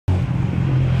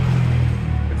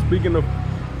speaking of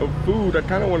food, I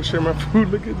kind of want to share my food.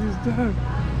 Look at these dogs.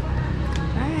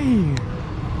 Hey.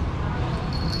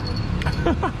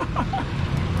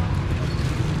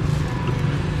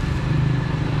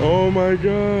 Oh my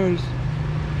gosh.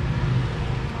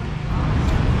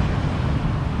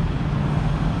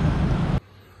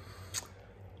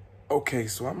 Okay,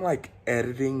 so I'm like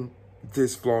editing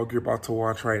this vlog you're about to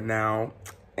watch right now,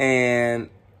 and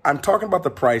I'm talking about the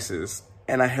prices,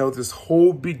 and I held this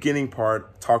whole beginning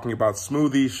part talking about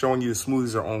smoothies, showing you the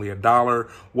smoothies are only $1,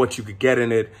 what you could get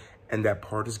in it, and that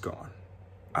part is gone.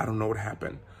 I don't know what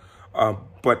happened.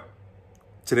 But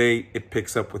today it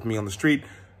picks up with me on the street,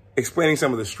 explaining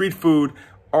some of the street food,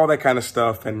 all that kind of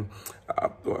stuff, and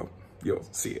well, you'll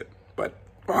see it. But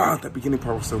that beginning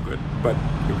part was so good, but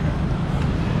here we go.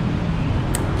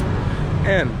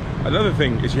 And another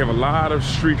thing is you have a lot of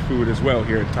street food as well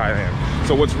here in Thailand.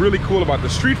 So what's really cool about the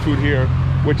street food here,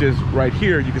 which is right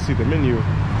here, you can see the menu.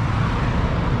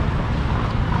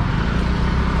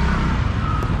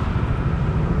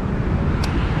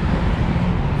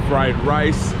 Fried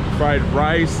rice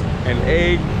and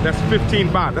egg, that's 15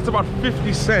 baht. That's about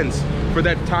 50 cents for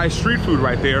that Thai street food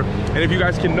right there. And if you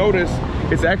guys can notice,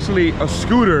 it's actually a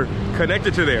scooter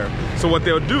connected to there. So what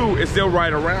they'll do is they'll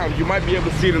ride around. You might be able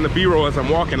to see it in the B-roll as I'm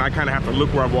walking. I kind of have to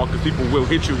look where I'm walking because people will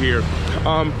hit you here.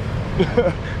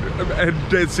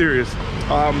 Dead serious.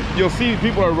 You'll see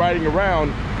people are riding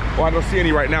around. Well, I don't see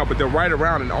any right now, but they'll ride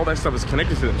around and all that stuff is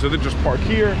connected to them. So they'll just park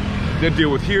here, they'll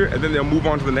deal with here, and then they'll move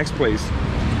on to the next place.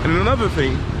 And another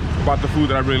thing about the food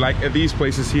that I really like are these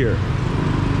places here.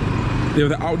 They're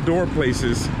the outdoor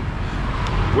places,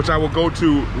 which I will go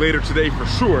to later today for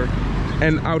sure.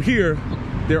 And out here,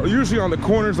 they're usually on the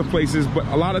corners of places, but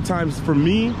a lot of times for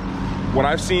me, what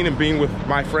I've seen and being with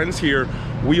my friends here,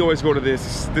 we always go to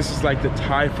this. This is like the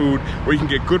Thai food where you can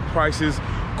get good prices,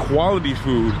 quality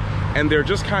food, and they're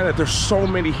just kind of, there's so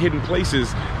many hidden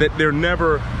places that they're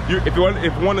never,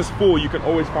 if one is full, you can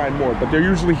always find more, but they're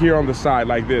usually here on the side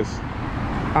like this.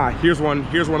 Here's one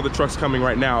of the trucks coming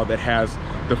right now that has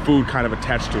the food kind of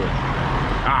attached to it.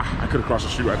 I could have crossed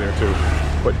the street right there too.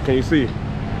 But can you see?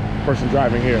 Person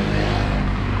driving here.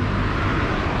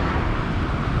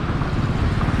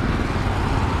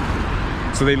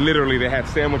 So they had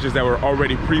sandwiches that were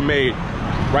already pre-made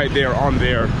right there on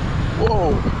there.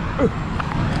 Whoa.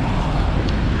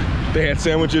 They had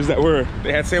sandwiches that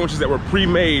were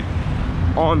pre-made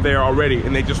on there already,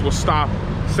 and they just will stop,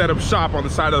 set up shop on the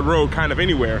side of the road kind of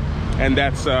anywhere. And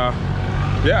that's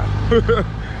yeah.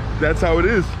 That's how it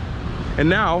is. And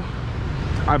now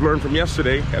I've learned from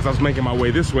yesterday, as I was making my way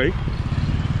this way,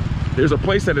 there's a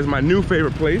place that is my new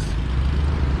favorite place.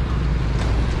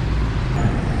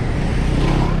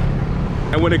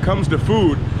 And when it comes to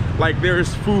food, like there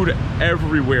is food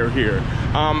everywhere here.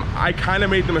 I kind of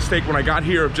made the mistake when I got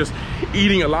here of just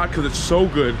eating a lot because it's so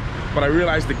good. But I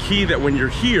realized the key that when you're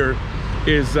here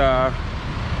is, I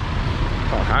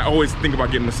always think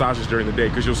about getting massages during the day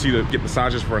because you'll see them get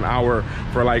massages for an hour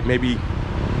for like maybe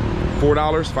 $4,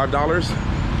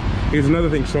 $5. Here's another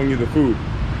thing showing you the food.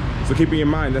 So keeping in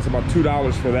mind, that's about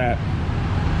 $2 for that.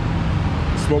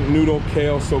 Smoked noodle,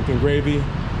 kale soaked in gravy.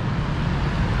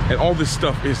 And all this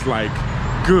stuff is like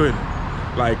good,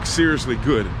 like seriously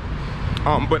good.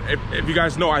 But if you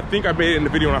guys know, I think I made it in the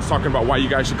video when I was talking about why you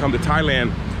guys should come to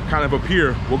Thailand, kind of up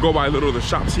here. We'll go by a little of the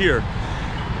shops here.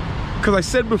 Because I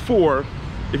said before,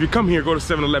 if you come here, go to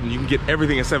 7-Eleven, you can get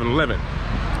everything at 7-Eleven.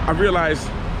 I realized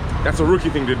that's a rookie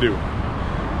thing to do.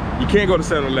 You can't go to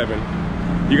 7-Eleven.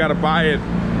 You gotta buy it.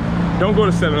 Don't go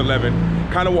to 7-Eleven.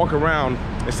 Kind of walk around.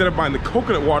 Instead of buying the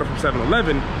coconut water from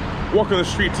 7-Eleven, walk on the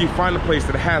street till you find a place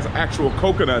that has actual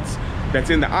coconuts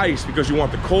that's in the ice because you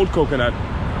want the cold coconut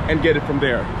and get it from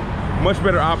there. Much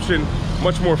better option,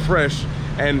 much more fresh,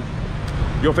 and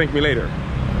you'll thank me later.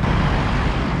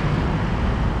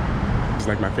 It's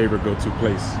like my favorite go-to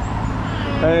place.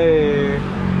 Hey,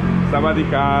 Sawadee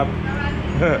Krab.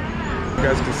 You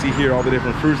guys can see here all the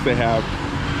different fruits they have,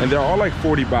 and they're all like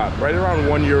 40 baht, right around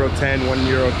 €1.10,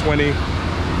 €1.20.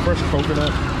 Fresh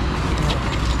coconut.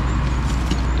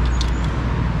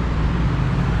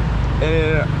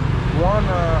 And one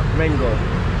mango.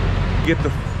 Get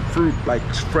the fruit like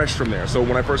fresh from there. So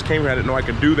when I first came here, I didn't know I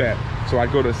could do that. So I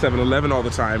go to 7-Eleven all the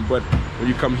time. But when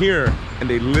you come here, and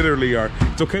they literally are,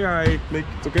 it's okay, I make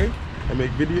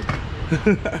video.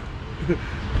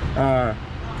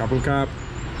 Kapul Kap.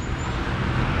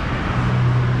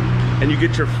 And you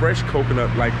get your fresh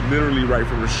coconut like literally right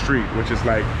from the street, which is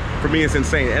like, for me, it's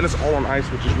insane. And it's all on ice,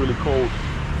 which is really cold.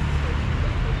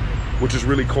 Which is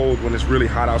really cold when it's really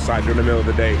hot outside during the middle of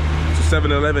the day. So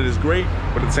 7-Eleven is great,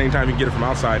 but at the same time you can get it from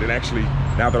outside and actually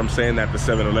Now that I'm saying that, the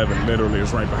 7-Eleven literally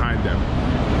is right behind them.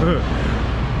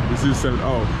 This is 7.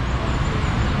 Oh,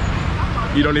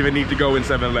 you don't even need to go in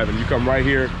 7-Eleven. You come right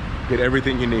here, get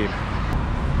everything you need.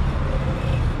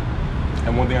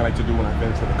 And one thing I like to do when I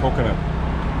finish with the coconut,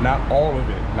 not all of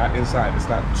it, not inside. It's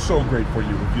not so great for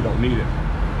you if you don't need it.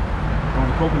 Throw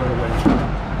the coconut away.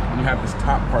 And you have this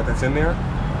top part that's in there,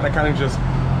 and I kind of just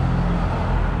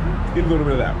get a little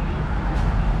bit of that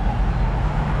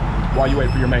while you wait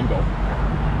for your mango.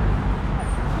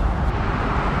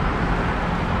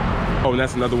 Oh, and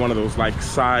that's another one of those like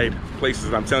side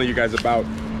places that I'm telling you guys about.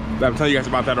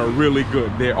 That are really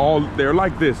good. They're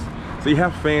like this. So you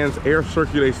have fans, air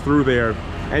circulates through there,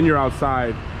 and you're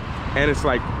outside, and it's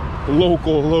like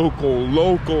local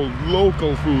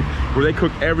food where they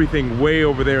cook everything way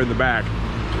over there in the back.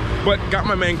 But got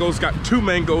my mangoes, got 2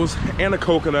 mangoes and a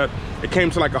coconut. It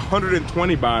came to like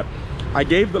 120 baht. I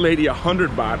gave the lady 100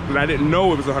 baht, and I didn't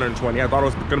know it was 120. I thought it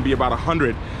was gonna be about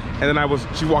 100. And then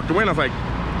she walked away, and I was like,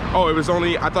 oh, it was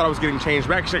only, I thought I was getting changed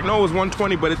back. She's like, no, it was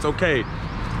 120, but it's okay.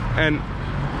 And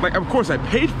like, of course I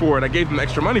paid for it. I gave them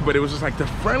extra money, but it was just like the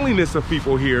friendliness of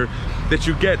people here that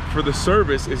you get for the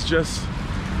service is just,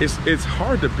 it's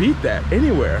hard to beat that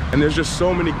anywhere. And there's just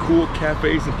so many cool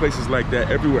cafes and places like that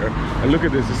everywhere. And look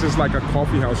at this, this is like a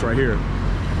coffee house right here.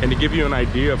 And to give you an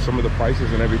idea of some of the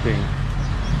prices and everything,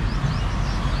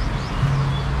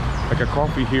 like a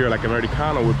coffee here, like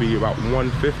Americano would be about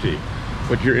 150,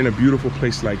 but you're in a beautiful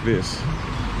place like this.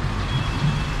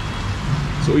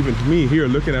 So even to me here,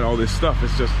 looking at all this stuff,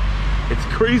 it's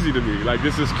crazy to me. Like,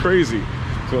 this is crazy.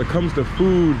 So when it comes to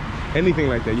food, anything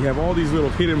like that, you have all these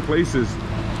little hidden places.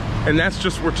 And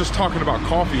we're just talking about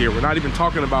coffee here. We're not even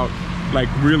talking about like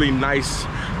really nice,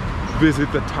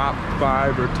 visit the top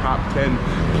 5 or top 10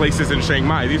 places in Chiang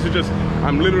Mai. These are just,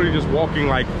 I'm literally just walking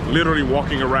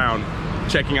around,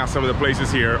 checking out some of the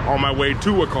places here on my way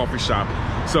to a coffee shop.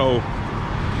 So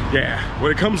yeah,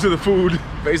 when it comes to the food,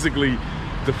 basically,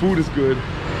 the food is good.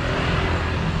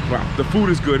 Wow, the food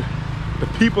is good. The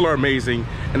people are amazing.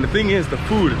 And the thing is, the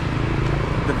food,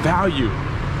 the value.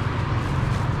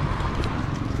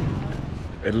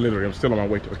 And literally, I'm still on my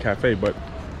way to a cafe, but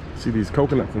see these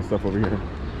coconuts and stuff over here.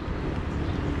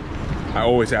 I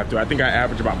always have to. I think I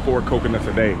average about 4 coconuts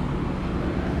a day.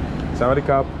 Sawadee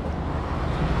Krap.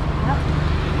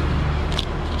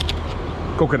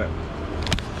 Coconut.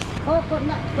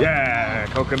 Coconut. Yeah,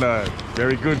 coconut.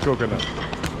 Very good coconut.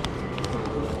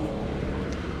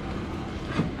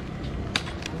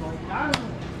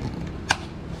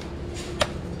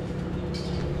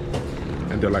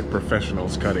 And they're like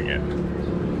professionals cutting it.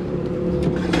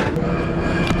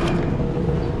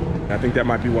 I think that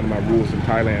might be one of my rules in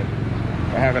Thailand.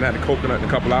 I haven't had a coconut in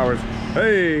a couple hours.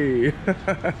 Hey!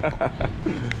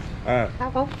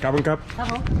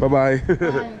 Bye-bye.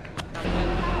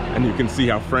 And you can see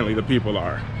how friendly the people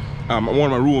are. One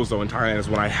of my rules though in Thailand is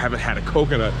when I haven't had a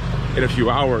coconut in a few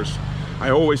hours,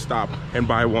 I always stop and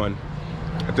buy one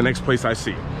at the next place I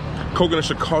see. Coconut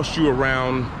should cost you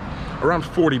around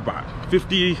 40 baht.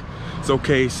 50 is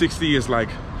okay, 60 is like,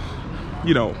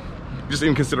 you know, just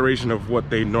in consideration of what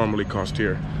they normally cost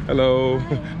here. Hello,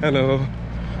 hello.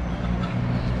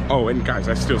 Oh, and guys,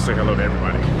 I still say hello to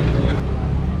everybody.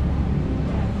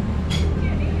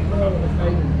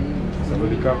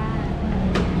 Sawadee Krap.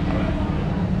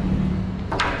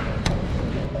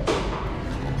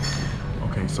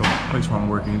 Okay, so the place where I'm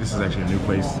working, this is actually a new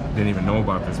place. Didn't even know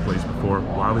about this place before.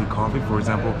 Wiley Coffee, for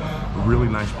example, a really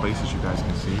nice place as you guys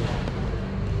can see.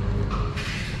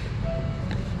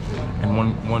 And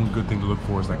one good thing to look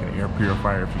for is like an air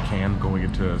purifier if you can, going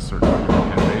into certain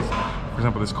cafes. For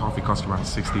example, this coffee costs around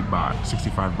 60 baht,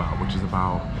 65 baht, which is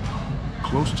about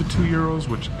close to 2 euros,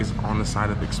 which is on the side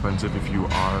of expensive if you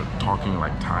are talking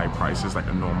like Thai prices. Like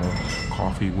a normal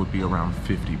coffee would be around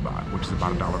 50 baht, which is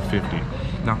about $1.50.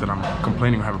 Not that I'm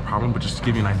complaining or have a problem, but just to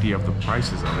give you an idea of the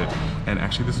prices of it. And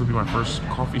actually, this will be my first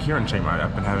coffee here in Chiang Mai.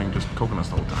 I've been having just coconuts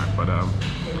the whole time, but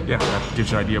yeah, that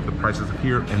gives you an idea of the prices of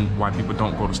here and why people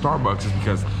don't go to Starbucks is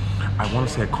because I want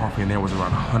to say a coffee in there was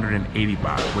around 180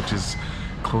 baht, which is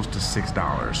close to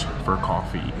 $6 for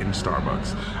coffee in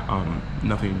Starbucks.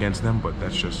 Nothing against them, but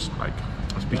that's just like,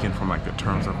 I'm speaking from like the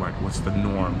terms of like what's the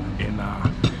norm in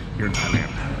here in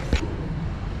Thailand.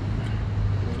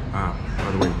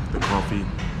 By the way, the coffee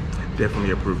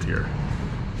definitely approved here.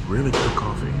 Really good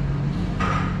coffee.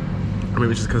 I mean,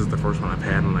 it's just because it's the first one I've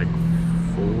had in like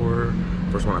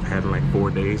 4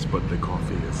 days, but the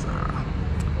coffee is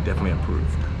definitely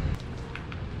approved.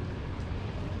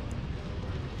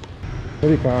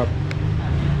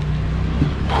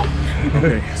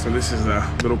 Okay, so this is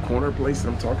a little corner place that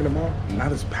I'm talking about.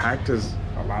 Not as packed as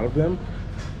a lot of them.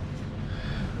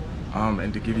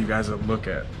 and to give you guys a look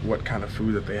at what kind of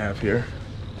food that they have here.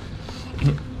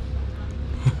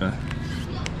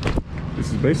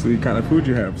 This is basically the kind of food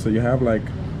you have. So you have like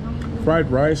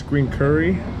fried rice, green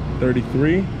curry,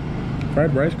 33.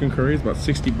 Fried rice, green curry is about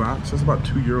 60 baht. That's about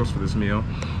 2 euros for this meal.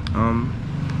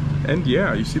 And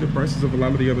yeah, you see the prices of a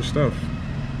lot of the other stuff.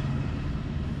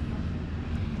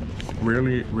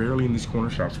 Rarely in these corner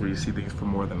shops where you see things for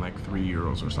more than like 3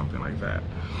 euros or something like that.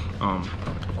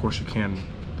 Of course you can.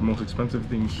 The most expensive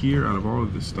thing here out of all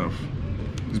of this stuff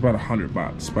is about 100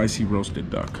 baht, spicy roasted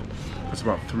duck. That's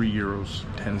about 3 euros,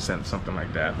 10 cents, something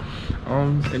like that.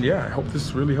 And yeah, I hope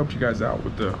this really helped you guys out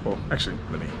with the, well, actually,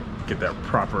 let me get that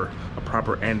a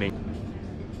proper ending.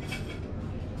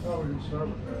 Oh, we can start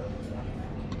with that.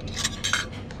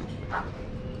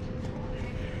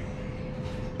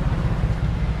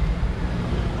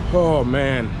 Oh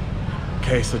man.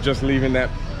 Okay, so just leaving that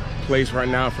place right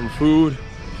now from food.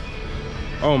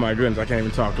 Oh my goodness, I can't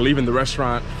even talk. Leaving the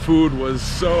restaurant, food was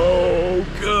so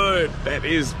good. That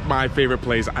is my favorite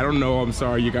place. I don't know, I'm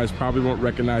sorry, you guys probably won't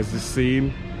recognize this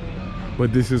scene,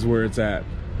 but this is where it's at.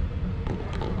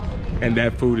 And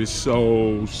that food is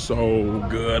so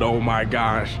good, oh my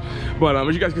gosh. But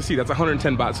as you guys can see, that's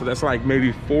 110 baht, so that's like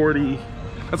maybe 40,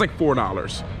 that's like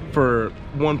 $4 for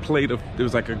one plate of, it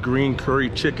was like a green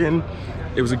curry chicken.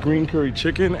 It was a green curry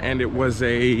chicken and it was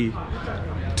a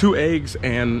 2 eggs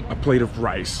and a plate of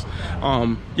rice.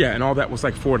 Yeah, and all that was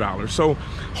like $4. So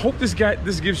hope this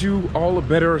gives you all a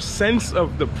better sense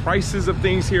of the prices of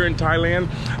things here in Thailand.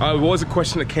 It was a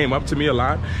question that came up to me a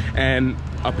lot, and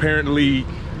apparently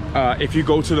if you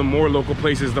go to the more local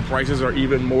places, the prices are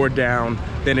even more down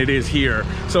than it is here.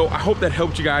 So I hope that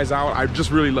helped you guys out. I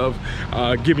just really love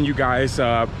giving you guys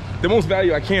the most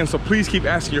value I can, so please keep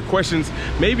asking your questions.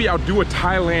 Maybe I'll do a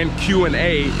Thailand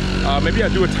Q&A. Maybe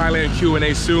I'll do a Thailand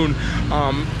Q&A soon.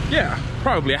 Yeah,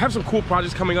 probably. I have some cool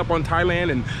projects coming up on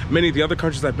Thailand and many of the other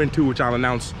countries I've been to, which I'll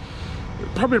announce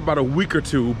probably about a week or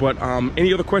two. But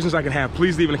any other questions I can have,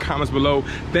 please leave in the comments below.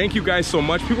 Thank you guys so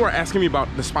much. People are asking me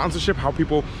about the sponsorship, how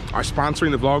people are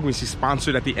sponsoring the vlog. We see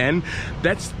sponsored at the end.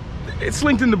 It's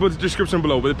linked in the description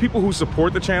below, but the people who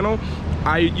support the channel,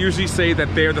 I usually say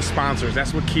that they're the sponsors.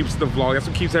 That's what keeps the vlog, that's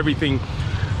what keeps everything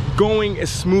going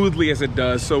as smoothly as it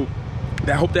does. So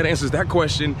I hope that answers that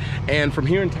question. And from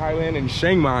here in Thailand, in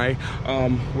Chiang Mai,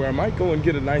 where I might go and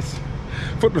get a nice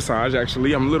foot massage,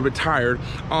 actually, I'm a little bit tired.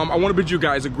 I want to bid you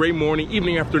guys a great morning,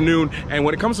 evening, afternoon. And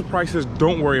when it comes to prices,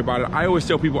 don't worry about it. I always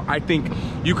tell people, I think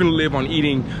you can live on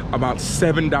eating about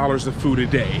 $7 of food a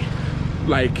day.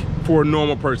 Like, for a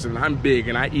normal person. I'm big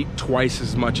and I eat twice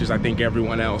as much as I think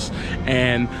everyone else.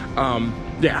 And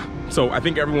yeah, so I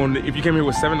think everyone, if you came here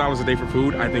with $7 a day for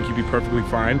food, I think you'd be perfectly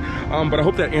fine. But I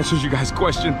hope that answers you guys'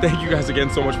 question. Thank you guys again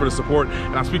so much for the support,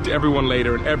 and I'll speak to everyone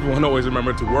later. And everyone always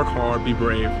remember to work hard, be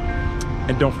brave,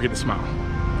 and don't forget to smile.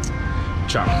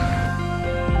 Ciao.